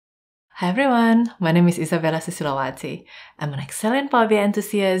Hi everyone, my name is Isabella Susilawati. I'm an excellent Power BI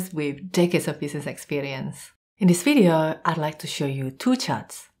enthusiast with decades of business experience. In this video, I'd like to show you two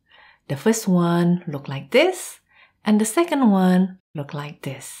charts. The first one look like this, and the second one look like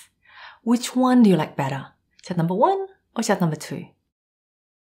this. Which one do you like better? Chart number 1 or chart number 2?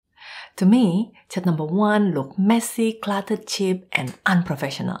 To me, chart number 1 look messy, cluttered, cheap, and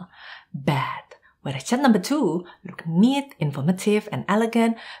unprofessional. Bad. Whereas chart number 2 look neat, informative, and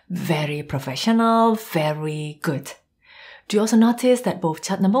elegant, very professional, very good. Do you also notice that both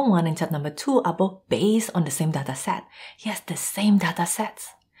chart number 1 and chart number 2 are both based on the same data set? Yes, the same data sets.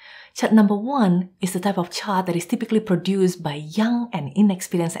 Chart number 1 is the type of chart that is typically produced by young and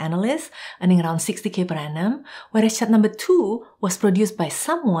inexperienced analysts earning around 60K per annum, whereas chart number 2 was produced by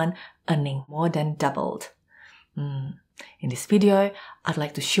someone earning more than doubled. In this video, I'd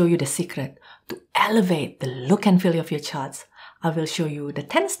like to show you the secret to elevate the look and feel of your charts. I will show you the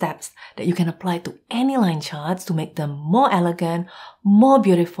 10 steps that you can apply to any line charts to make them more elegant, more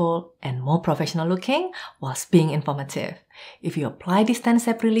beautiful, and more professional looking whilst being informative. If you apply these 10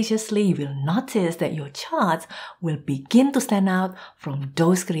 steps religiously, you will notice that your charts will begin to stand out from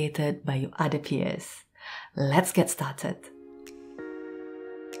those created by your other peers. Let's get started.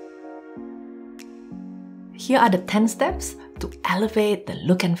 Here are the 10 steps to elevate the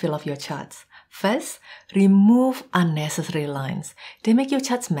look and feel of your charts. First, remove unnecessary lines. They make your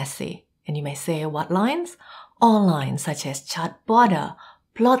charts messy. And you may say, what lines? All lines such as chart border,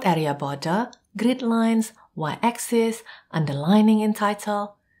 plot area border, grid lines, y-axis, underlining in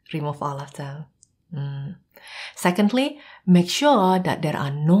title. Remove all of them. Secondly, make sure that there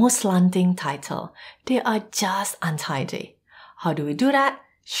are no slanting title. They are just untidy. How do we do that?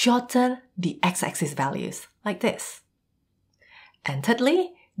 Shorten the x-axis values, like this. And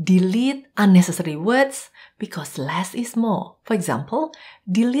thirdly, delete unnecessary words because less is more. For example,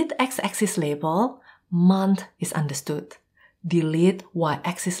 delete x-axis label, month is understood. Delete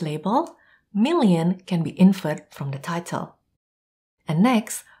y-axis label, million can be inferred from the title. And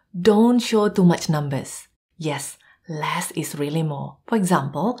next, don't show too much numbers. Yes, less is really more. For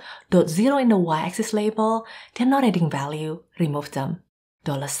example, .0 in the y-axis label, they're not adding value, remove them.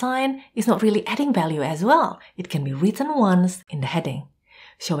 $sign is not really adding value as well. It can be written once in the heading.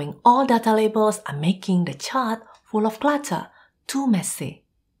 Showing all data labels are making the chart full of clutter, too messy.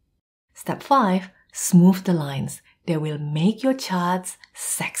 Step 5. Smooth the lines. They will make your charts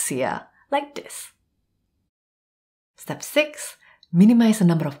sexier, like this. Step 6. Minimize the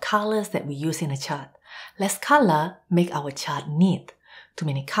number of colors that we use in a chart. Less color make our chart neat. Too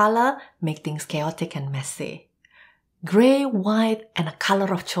many color make things chaotic and messy. Gray, white, and a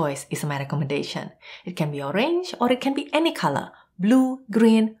color of choice is my recommendation. It can be orange or it can be any color. Blue,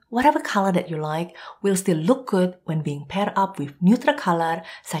 green, whatever color that you like will still look good when being paired up with neutral color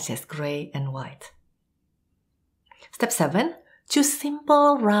such as gray and white. Step 7. Choose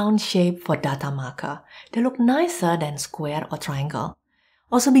simple round shape for data marker. They look nicer than square or triangle.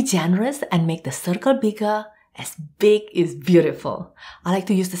 Also be generous and make the circle bigger, as big is beautiful. I like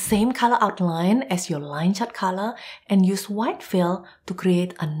to use the same color outline as your line chart color and use white fill to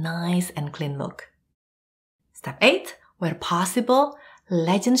create a nice and clean look. Step 8. Where possible,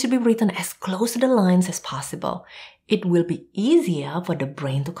 legends should be written as close to the lines as possible. It will be easier for the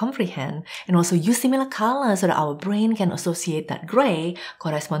brain to comprehend, and also use similar colors so that our brain can associate that gray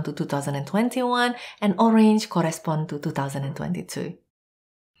correspond to 2021 and orange correspond to 2022.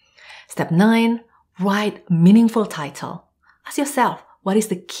 Step 9. Write meaningful title. Ask yourself, what is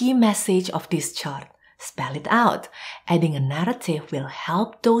the key message of this chart? Spell it out. Adding a narrative will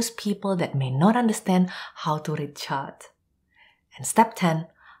help those people that may not understand how to read chart. And step 10,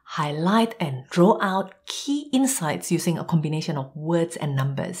 highlight and draw out key insights using a combination of words and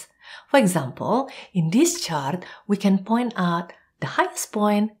numbers. For example, in this chart, we can point out the highest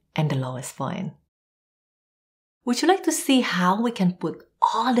point and the lowest point. Would you like to see how we can put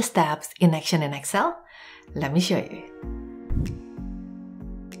all the steps in action in Excel? Let me show you.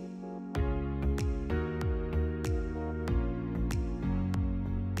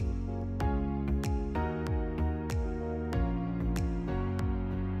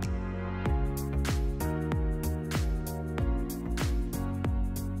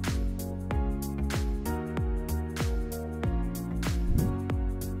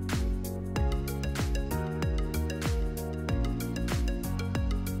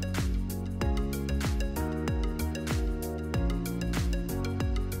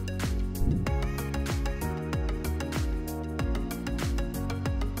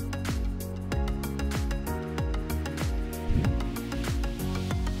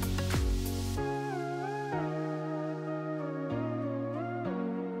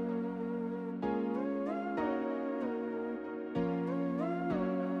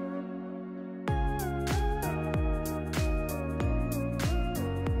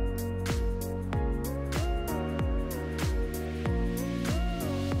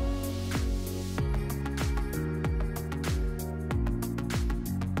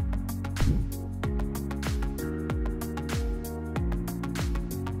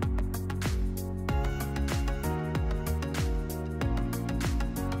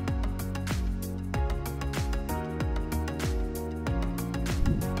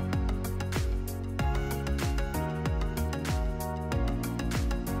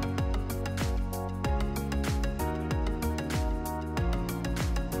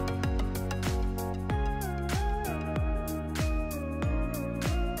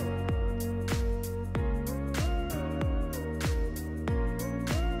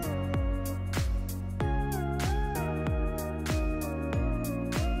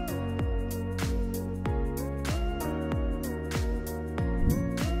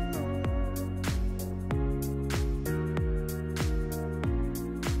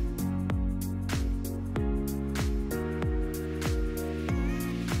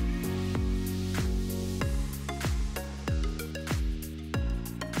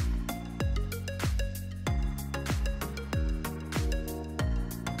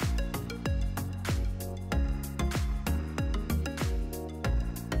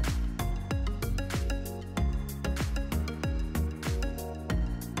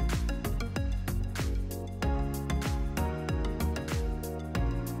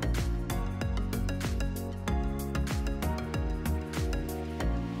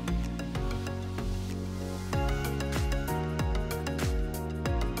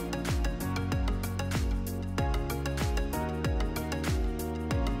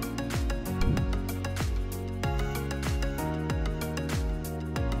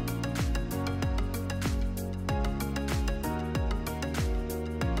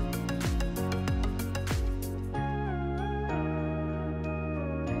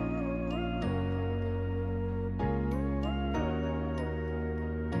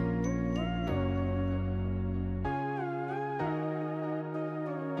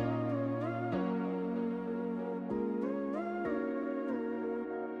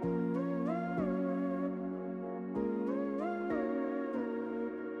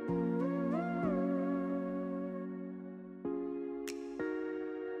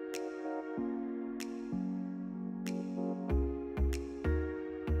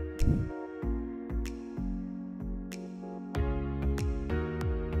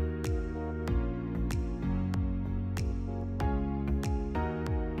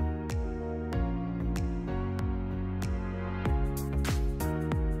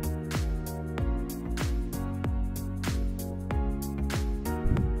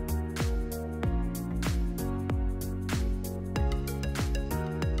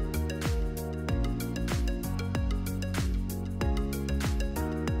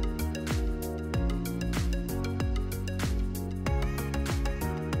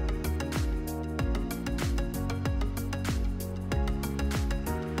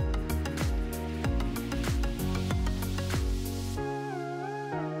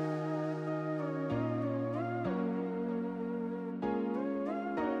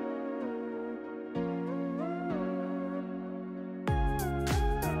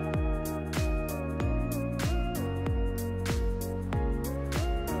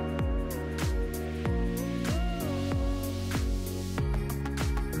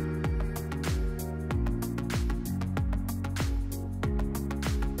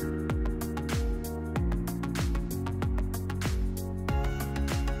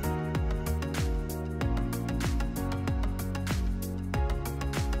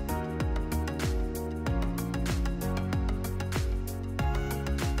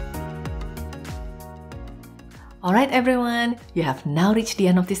 Alright everyone, you have now reached the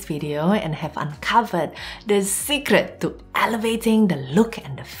end of this video and have uncovered the secret to elevating the look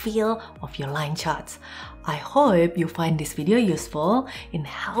and the feel of your line charts. I hope you find this video useful in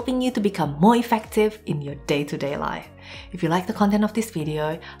helping you to become more effective in your day-to-day life. If you like the content of this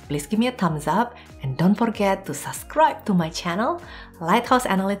video, please give me a thumbs up and don't forget to subscribe to my channel,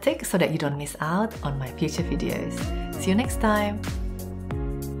 Lighthouseanalytix, so that you don't miss out on my future videos. See you next time!